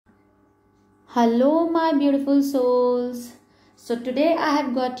Hello, my beautiful souls. So, today I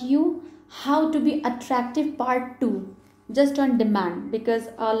have got you how to be attractive part 2 just on demand because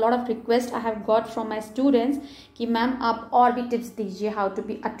a lot of requests I have got from my students कि ma'am आप और भी tips दीजिए how to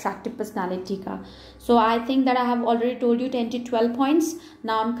be attractive personality का. So, I think that I have already told you 10 to 12 points.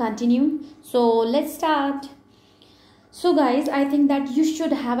 Now I'm continuing. So, let's start. So guys I think that you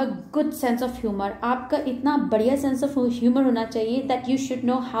should have a good sense of humour. आपका इतना बढ़िया sense of humour होना चाहिए that you should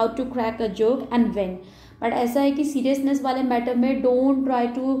know how to crack a joke and when. But ऐसा है कि seriousness वाले matter में don't try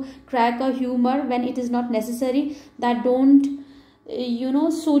to crack a humour when it is not necessary. That don't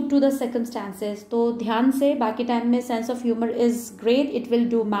suit to the circumstances. तो ध्यान से बाकी time में sense of humour is great, it will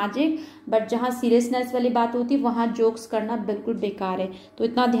do magic. But जहाँ सीरियसनेस वाली बात होती है वहाँ जोक्स करना बिल्कुल बेकार है. तो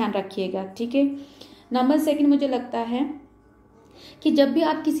इतना ध्यान रखिएगा, ठीक है. नंबर सेकंड, मुझे लगता है कि जब भी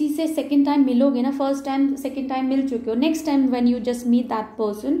आप किसी से सेकंड टाइम मिलोगे ना, फर्स्ट टाइम सेकंड टाइम मिल चुके हो, next time when you just meet that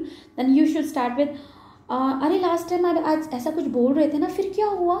person then you should start with अरे लास्ट टाइम आज ऐसा कुछ बोल रहे थे ना, फिर क्या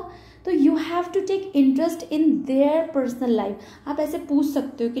हुआ. तो you have to take interest in their personal life. आप ऐसे पूछ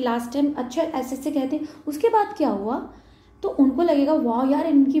सकते हो कि लास्ट टाइम अच्छा ऐसे ऐसे कहते हैं, उसके बाद क्या हुआ. तो उनको लगेगा वाह यार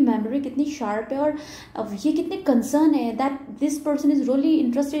इनकी मेमोरी कितनी शार्प है और ये कितने कंसर्न है that this person is really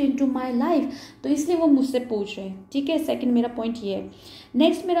interested into my life. तो इसलिए वो मुझसे पूछ रहे हैं, ठीक है. सेकंड मेरा पॉइंट ये है.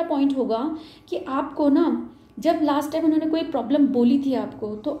 नेक्स्ट मेरा पॉइंट होगा कि आपको ना जब लास्ट टाइम उन्होंने कोई प्रॉब्लम बोली थी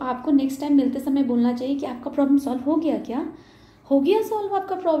आपको, तो आपको नेक्स्ट टाइम मिलते समय बोलना चाहिए कि आपका प्रॉब्लम सॉल्व हो गया क्या, हो गया सॉल्व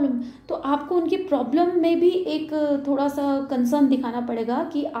आपका प्रॉब्लम. तो आपको उनकी प्रॉब्लम में भी एक थोड़ा सा कंसर्न दिखाना पड़ेगा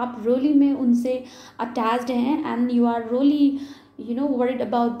कि आप रियली में उनसे अटैच्ड हैं and you are really worried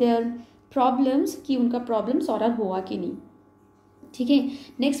about their problems कि उनका प्रॉब्लम सॉल्व आउट हुआ कि नहीं, ठीक है.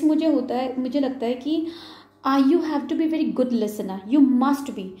 नेक्स्ट मुझे लगता है कि you have to be very good listener. You must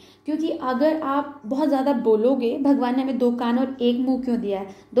be. क्योंकि अगर आप बहुत ज़्यादा बोलोगे, भगवान ने हमें 2 कान और 1 मुंह क्यों दिया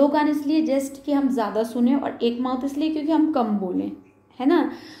है. 2 कान इसलिए जस्ट कि हम ज़्यादा सुने और 1 माउथ इसलिए क्योंकि हम कम बोलें, है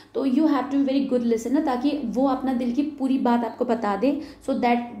ना. तो you have to be very good listener ताकि वो अपना दिल की पूरी बात आपको बता दे, so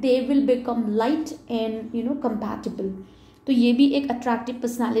that they will become light and compatible. तो ये भी एक अट्रैक्टिव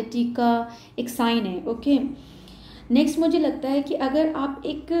पर्सनालिटी का एक साइन है, ओके. नेक्स्ट मुझे लगता है कि अगर आप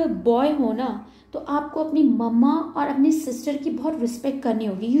एक बॉय हो ना, तो आपको अपनी मम्मा और अपनी सिस्टर की बहुत रिस्पेक्ट करनी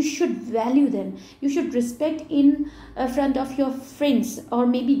होगी. You should value them. You should respect in front of your friends और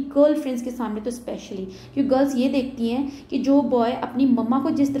मे बी गर्ल फ्रेंड्स के सामने तो स्पेशली. क्योंकि गर्ल्स ये देखती हैं कि जो बॉय अपनी मम्मा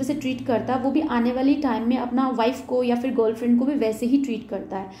को जिस तरह से ट्रीट करता है वो भी आने वाली टाइम में अपना वाइफ को या फिर गर्लफ्रेंड को भी वैसे ही ट्रीट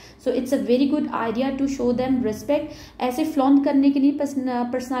करता है. So it's a very good idea to show them respect. ऐसे फ्लॉन्ट करने के लिए,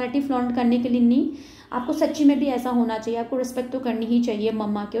 पर्सनालिटी फ्लॉन्ट करने के लिए नहीं, आपको सच्ची में भी ऐसा होना चाहिए. आपको रिस्पेक्ट तो करनी ही चाहिए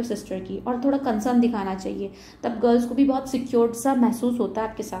मम्मा की और सिस्टर की, और थोड़ा कंसर्न दिखाना चाहिए. तब गर्ल्स को भी बहुत सिक्योर्ड सा महसूस होता है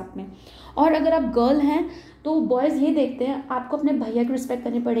आपके साथ में. और अगर आप गर्ल हैं तो बॉयज़ ये देखते हैं आपको अपने भैया की रिस्पेक्ट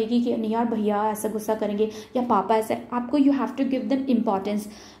करनी पड़ेगी कि नहीं यार भैया ऐसा गुस्सा करेंगे या पापा ऐसे. आपको you have to give them importance,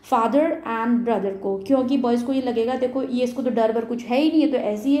 father and brother को. क्योंकि बॉयज़ को ये लगेगा देखो ये इसको तो डर वर कुछ है ही नहीं है, तो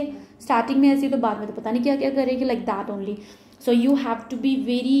ऐसी है, स्टार्टिंग में ऐसी, तो बाद में तो पता नहीं क्या क्या करेगी, like that only. So you have to be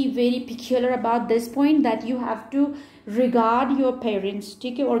very very peculiar about this point that you have to regard your parents,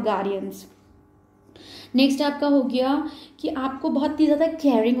 ठीक है, और guardians. नेक्स्ट आपका हो गया कि आपको बहुत ही ज़्यादा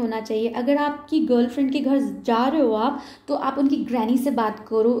केयरिंग होना चाहिए. अगर आपकी गर्लफ्रेंड के घर जा रहे हो आप, तो आप उनकी ग्रैनी से बात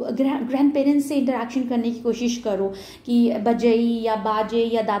करो, ग्रैंड पेरेंट्स से इंटरेक्शन करने की कोशिश करो कि बजई या बाजे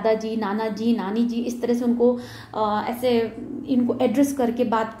या दादाजी, नाना जी, नानी जी, इस तरह से उनको ऐसे इनको एड्रेस करके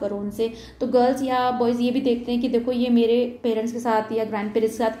बात करो उनसे. तो गर्ल्स या बॉयज़ ये भी देखते हैं कि देखो ये मेरे पेरेंट्स के साथ या ग्रैंड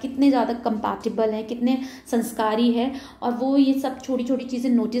पेरेंट्स के साथ कितने ज़्यादा कंपैटिबल हैं, कितने संस्कारी है, और वो ये सब छोटी छोटी चीज़ें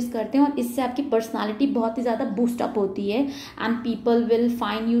नोटिस करते हैं और इससे आपकी पर्सनालिटी बहुत ही ज़्यादा बूस्ट अप होती है and people will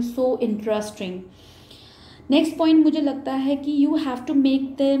find you so interesting. Next point मुझे लगता है कि you have to make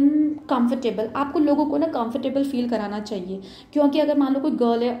them comfortable. आपको लोगों को ना कंफर्टेबल फील कराना चाहिए. क्योंकि अगर मान लो कोई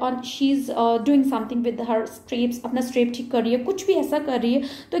गर्ल है और she is doing something with her straps, अपना स्ट्रेप ठीक कर रही है, कुछ भी ऐसा कर रही है,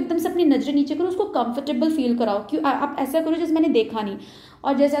 तो एकदम से अपनी नजरें नीचे करो, उसको कंफर्टेबल फील कराओ. क्यों आप ऐसा करो जैसे मैंने देखा नहीं.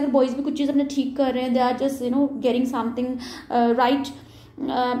 और जैसे अगर बॉयज़ भी कुछ चीज़ अपने ठीक कर रहे हैं, they are just getting something right,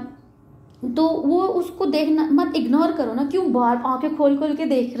 तो वो उसको देखना मत, इग्नोर करो ना. क्यों बाहर आंखें खोल खोल के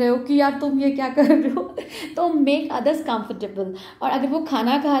देख रहे हो कि यार तुम ये क्या कर रहे हो. तो मेक अदर्स कंफर्टेबल. और अगर वो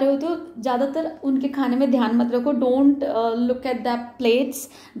खाना खा रहे हो तो ज़्यादातर उनके खाने में ध्यान मत रखो. Don't look at the plates,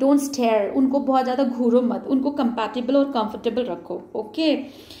 don't stare. उनको बहुत ज़्यादा घूरो मत, उनको कंपैटिबल और कंफर्टेबल रखो, ओके.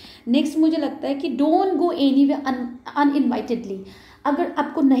 नेक्स्ट मुझे लगता है कि डोंट गो एनीवेयर अनइनवाइटेडली. अगर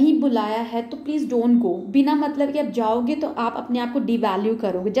आपको नहीं बुलाया है तो प्लीज़ डोंट गो. बिना मतलब कि आप जाओगे तो आप अपने आप को डिवैल्यू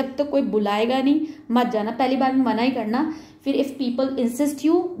करोगे. जब तक कोई बुलाएगा नहीं मत जाना. पहली बार में मना ही करना. फिर if people insist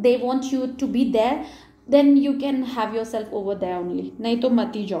you, they want you to be there, then you can have your self over there only. नहीं तो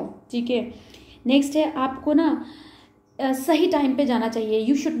मत ही जाओ, ठीक है. नेक्स्ट है आपको ना सही टाइम पे जाना चाहिए,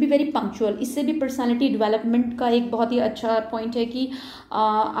 you should be very punctual. इससे भी पर्सनालिटी डेवलपमेंट का एक बहुत ही अच्छा पॉइंट है कि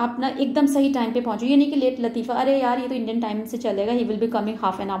आप ना एकदम सही टाइम पे पहुंचो। ये नहीं कि लेट लतीफ़ा, अरे यार ये तो इंडियन टाइम से चलेगा, he will be coming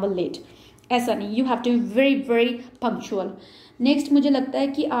half an hour late, ऐसा नहीं। You have to be very very punctual. Next मुझे लगता है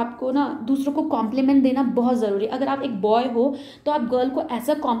कि आपको ना दूसरों को कॉम्प्लीमेंट देना बहुत ज़रूरी है। अगर आप एक बॉय हो तो आप गर्ल को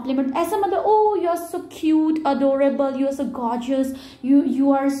ऐसा कॉम्प्लीमेंट, ऐसा मतलब ओ you are so cute, adorable, you are so gorgeous,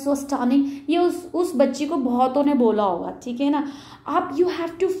 you are so stunning, ये उस बच्ची को बहुतों ने बोला होगा, ठीक है ना। आप you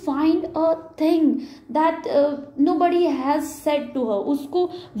have to find a thing that nobody has said to her, उसको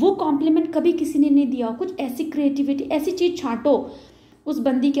वो कॉम्प्लीमेंट कभी किसी ने नहीं दिया। कुछ ऐसी क्रिएटिविटी, ऐसी चीज़ छांटो उस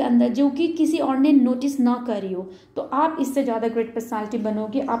बंदी के अंदर जो कि किसी और ने नोटिस ना करी हो, तो आप इससे ज़्यादा ग्रेट पर्सनालिटी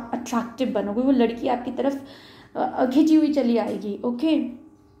बनोगे, आप अट्रैक्टिव बनोगे, वो लड़की आपकी तरफ खिंची हुई चली आएगी। ओके,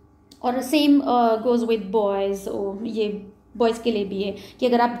 और सेम गोज विद बॉयज़, ये बॉयज़ के लिए भी है कि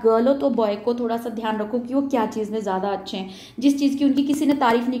अगर आप गर्ल हो तो बॉय को थोड़ा सा ध्यान रखो कि वो क्या चीज़ में ज़्यादा अच्छे हैं, जिस चीज़ की उनकी किसी ने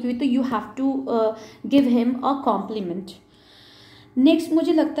तारीफ नहीं की हुई तो you have to give him a compliment. Next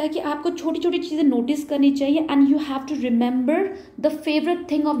मुझे लगता है कि आपको छोटी छोटी चीज़ें नोटिस करनी चाहिए and you have to remember the favourite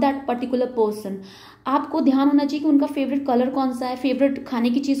thing of that particular person. आपको ध्यान होना चाहिए कि उनका फेवरेट कलर कौन सा है, फेवरेट खाने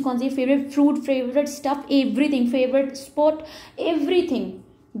की चीज़ कौन सी है, favourite fruit, favourite stuff, everything, favourite spot, everything.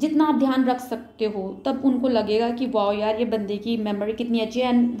 जितना आप ध्यान रख सकते हो तब उनको लगेगा कि वाओ यार ये बंदे की मेमोरी कितनी अच्छी है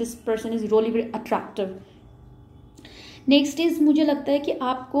and this person is really very attractive. Next is मुझे लगता है कि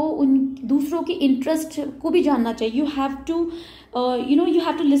आपको उन दूसरों की इंटरेस्ट को भी जानना चाहिए। You have to you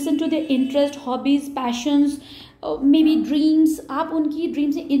have to listen to their interest, hobbies, passions, maybe dreams। आप उनकी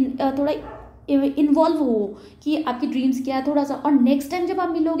ड्रीम से थोड़ा इन्वॉल्व हो कि आपकी ड्रीम्स क्या है थोड़ा सा, और नेक्स्ट टाइम जब आप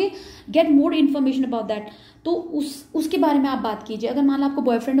मिलोगे get more information about that, तो उसके बारे में आप बात कीजिए। अगर मान लो आपको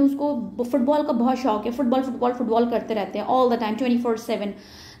बॉयफ्रेंड है, उसको फुटबॉल का बहुत शौक है, फुटबॉल करते रहते हैं ऑल द टाइम 24/7,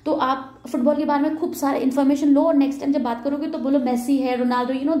 तो आप फुटबॉल के बारे में खूब सारा इन्फॉर्मेशन लो और नेक्स्ट टाइम जब बात करोगे तो बोलो मेसी है,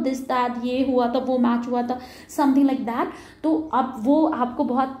 रोनाल्डो, दिस दैट, ये हुआ था, वो मैच हुआ था, समथिंग लाइक दैट। तो आप वो आपको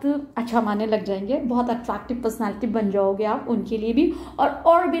बहुत अच्छा मानने लग जाएंगे, बहुत अट्रैक्टिव पर्सनालिटी बन जाओगे आप उनके लिए भी,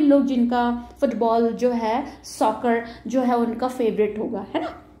 और भी लोग जिनका फुटबॉल जो है, सॉकर जो है उनका फेवरेट होगा, है ना।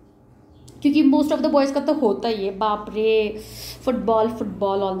 क्योंकि मोस्ट ऑफ द बॉयज़ का तो होता ही है, बाप रे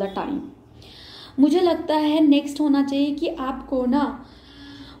फुटबॉल ऑल द टाइम। मुझे लगता है नेक्स्ट होना चाहिए कि आपको ना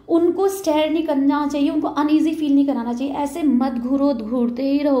उनको स्टेयर नहीं करना चाहिए, उनको अनईजी फील नहीं कराना चाहिए। ऐसे मत घूरते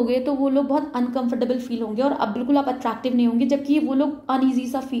ही रहोगे तो वो लोग बहुत अनकंफर्टेबल फील होंगे और अब बिल्कुल आप अट्रैक्टिव नहीं होंगे, जबकि वो लोग अनईजी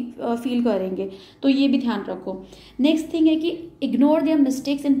सा फील करेंगे, तो ये भी ध्यान रखो। नेक्स्ट थिंग है कि ignore their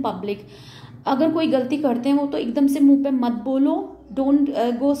mistakes in public. अगर कोई गलती करते हैं वो तो एकदम से मुंह पे मत बोलो, डोंट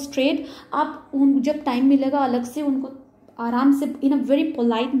गो स्ट्रेट। आप जब टाइम मिलेगा अलग से उनको आराम से इन अ वेरी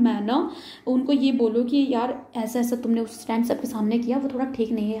पोलाइट मैनर उनको ये बोलो कि यार ऐसा ऐसा तुमने उस टाइम सबके सामने किया, वो थोड़ा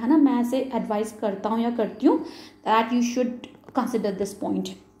ठीक नहीं है ना, मैं ऐसे एडवाइस करता हूँ या करती हूँ, that you should consider this point,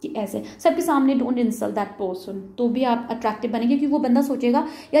 कि ऐसे सबके सामने डोंट इंसल्ट दैट पर्सन, तो भी आप अट्रैक्टिव बनेंगे। क्योंकि वो बंदा सोचेगा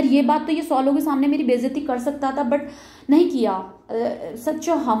यार ये बात तो ये 100 लोगों के सामने मेरी बेइज्जती कर सकता था बट नहीं किया, सच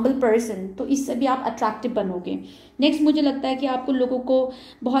अ हम्बल पर्सन, तो इससे भी आप अट्रैक्टिव बनोगे। नेक्स्ट मुझे लगता है कि आपको लोगों को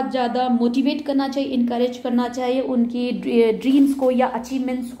बहुत ज़्यादा मोटिवेट करना चाहिए, इनकरेज करना चाहिए उनकी ड्रीम्स को या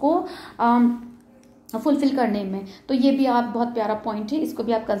अचीवमेंट्स को फुलफिल करने में, तो ये भी आप बहुत प्यारा पॉइंट है, इसको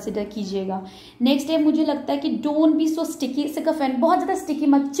भी आप कंसिडर कीजिएगा। नेक्स्ट है मुझे लगता है कि डोंट बी सो स्टिकी सिकफेंट, बहुत ज़्यादा स्टिकी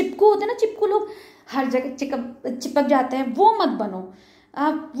मत, चिपकू होते हैं ना, चिपकू लोग हर जगह चिपक जाते हैं, वो मत बनो,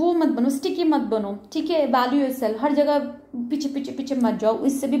 आप वो मत बनो, स्टिकी मत बनो, ठीक है। वैल्यू योरसेल्फ, हर जगह पीछे मत जाओ,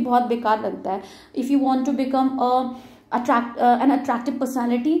 इससे भी बहुत बेकार लगता है। If you want to become an attractive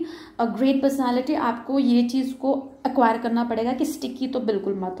personality, a great personality, आपको ये चीज़ को एक्वायर करना पड़ेगा कि स्टिकी तो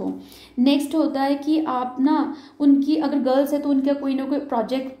बिल्कुल मत हो। नेक्स्ट होता है कि आप ना उनकी, अगर गर्ल्स है तो उनका कोई ना कोई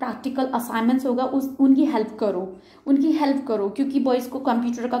प्रोजेक्ट, प्रैक्टिकल असाइनमेंट्स होगा, उनकी हेल्प करो, क्योंकि बॉयज़ को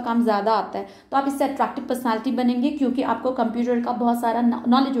कंप्यूटर का काम ज़्यादा आता है, तो आप इससे अट्रैक्टिव पर्सनालिटी बनेंगे क्योंकि आपको कंप्यूटर का बहुत सारा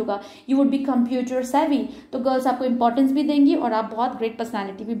नॉलेज होगा, यू वुड बी कंप्यूटर सेवी, तो गर्ल्स आपको इंपॉर्टेंस भी देंगी और आप बहुत ग्रेट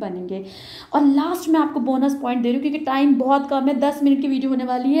पर्सनालिटी भी बनेंगे। और लास्ट में आपको बोनस पॉइंट दे रही हूँ क्योंकि टाइम बहुत कम है, 10 मिनट की वीडियो होने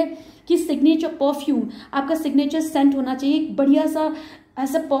वाली है, कि सिग्नेचर परफ्यूम, आपका सिग्नेचर सेंट होना चाहिए, बढ़िया सा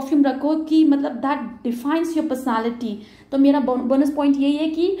ऐसा परफ्यूम रखो कि मतलब दैट डिफाइंस योर पर्सनालिटी। तो मेरा बोनस पॉइंट यही है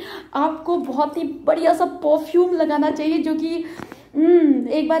कि आपको बहुत ही बढ़िया सा परफ्यूम लगाना चाहिए, जो कि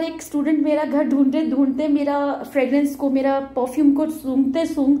एक बार एक स्टूडेंट मेरा घर ढूंढते मेरा फ्रेग्रेंस को, मेरा परफ्यूम को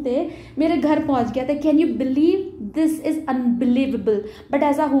सूंघते मेरे घर पहुंच गया था। Can you believe, this is unbelievable, but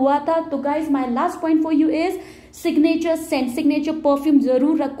ऐसा हुआ था। तो guys my last point for you is signature Saint, signature perfume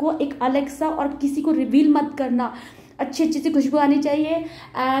जरूर रखो एक अलग सा, और किसी को रिवील मत करना, अच्छी सी खुशबू आनी चाहिए।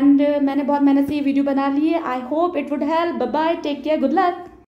 एंड मैंने बहुत मेहनत से ये वीडियो बना ली है, I hope it would help. Bye bye, take care, good luck.